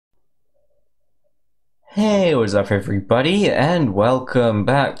Hey, what's up everybody, and welcome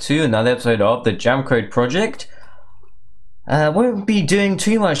back to another episode of the JamCode project. Won't be doing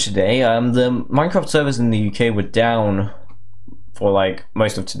too much today. The Minecraft servers in the UK were down for like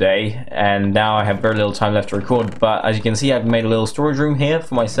most of today, and now I have very little time left to record, but as you can see I've made a little storage room here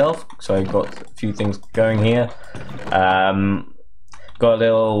for myself, so I've got a few things going here. Got a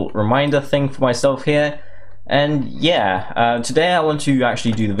little reminder thing for myself here. And yeah, today I want to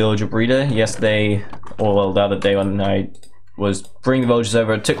actually do the villager breeder. Yesterday, or well, the other day when I was bringing the villagers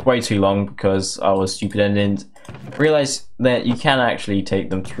over, it took way too long because I was stupid and didn't realize that you can actually take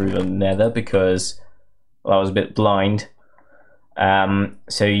them through the nether because, well, I was a bit blind.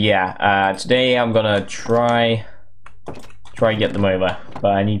 So yeah, today I'm gonna try and get them over,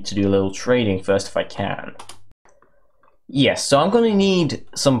 but I need to do a little trading first if I can. Yes, so I'm gonna need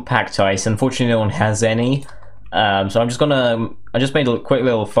some packed ice. Unfortunately, no one has any. So I just made a quick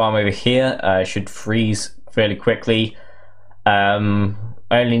little farm over here. Should freeze fairly quickly. I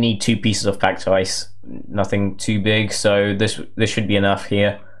only need 2 pieces of packed ice, nothing too big, so this should be enough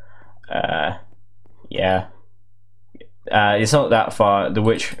here. Yeah. It's not that far.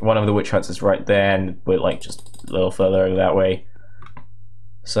 One of the witch huts is right there, and we're like just a little further over that way.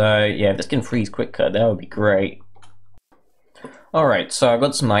 So yeah, if this can freeze quicker, that would be great. Alright, so I've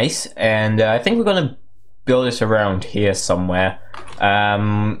got some ice, and I think we're gonna build it around here somewhere.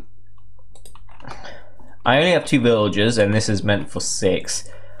 I only have 2 villagers, and this is meant for 6.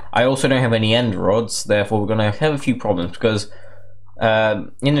 I also don't have any end rods, therefore we're gonna have a few problems, because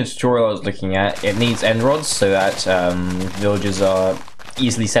in the tutorial I was looking at, it needs end rods so that villagers are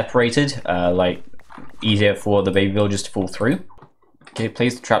easily separated, like easier for the baby villagers to fall through. Okay,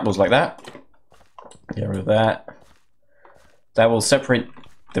 place the trapdoors like that. Get rid of that. That will separate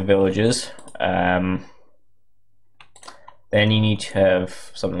the villagers. Then you need to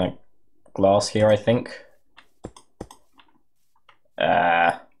have something like glass here, I think.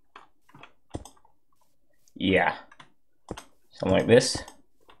 Yeah. Something like this.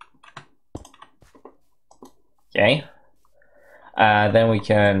 Okay. Then we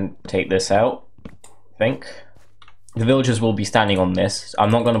can take this out, I think. The villagers will be standing on this.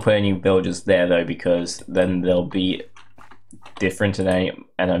 I'm not going to put any villagers there though, because then they'll be different and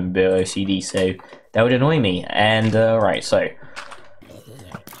I'm below OCD, so that would annoy me. And right, so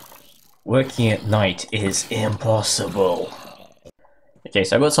working at night is impossible. Okay,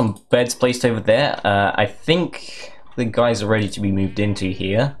 so I've got some beds placed over there. I think the guys are ready to be moved into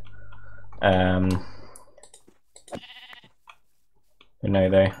here. No,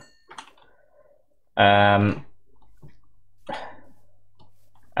 though.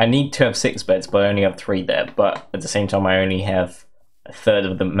 I need to have 6 beds, but I only have 3 there. But at the same time, I only have a third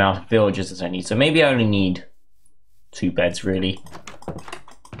of the amount of villagers that I need. So maybe I only need 2 beds, really.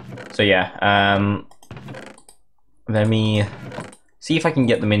 So yeah, let me see if I can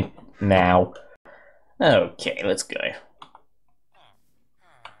get them in now. Okay, let's go.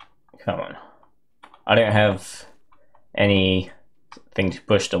 Come on. I don't have anything to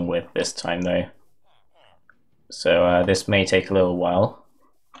push them with this time, though. So this may take a little while.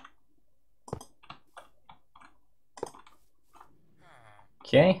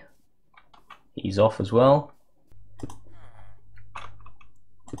 Okay, he's off as well.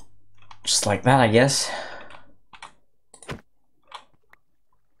 Just like that, I guess.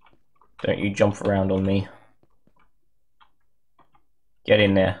 Don't you jump around on me. Get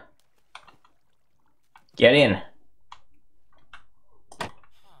in there. Get in. Yeah,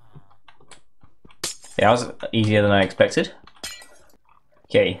 that was easier than I expected.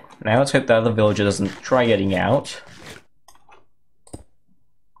 Okay, now let's hope the other villager doesn't try getting out.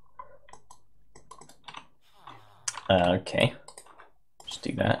 Okay, just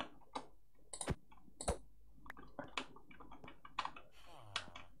do that.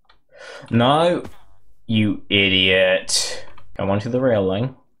 No, you idiot. Come onto the rail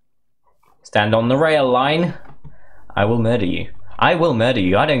line. Stand on the rail line. I will murder you. I will murder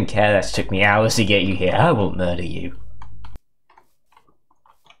you. I don't care that it took me hours to get you here. I will murder you.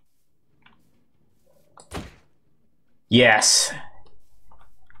 Yes.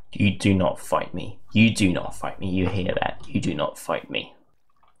 You do not fight me. You do not fight me. You hear that? You do not fight me.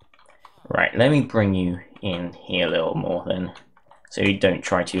 Right, let me bring you in here a little more then, so you don't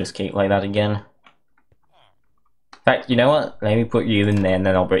try to escape like that again. In fact, you know what? Let me put you in there and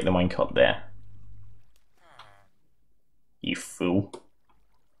then I'll break the minecart there. You fool.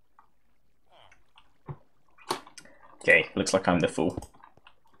 Okay, looks like I'm the fool.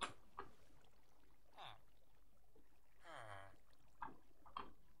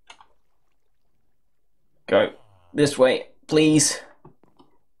 Go this way, please.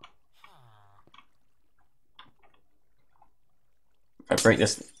 If I break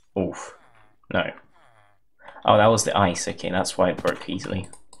this... Oof. No. Oh, that was the ice. Okay, that's why it broke easily.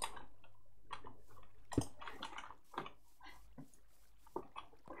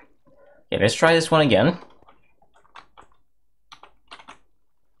 Okay, let's try this one again.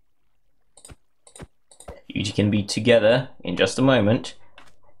 You can be together in just a moment.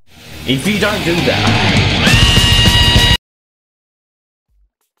 If you don't do that...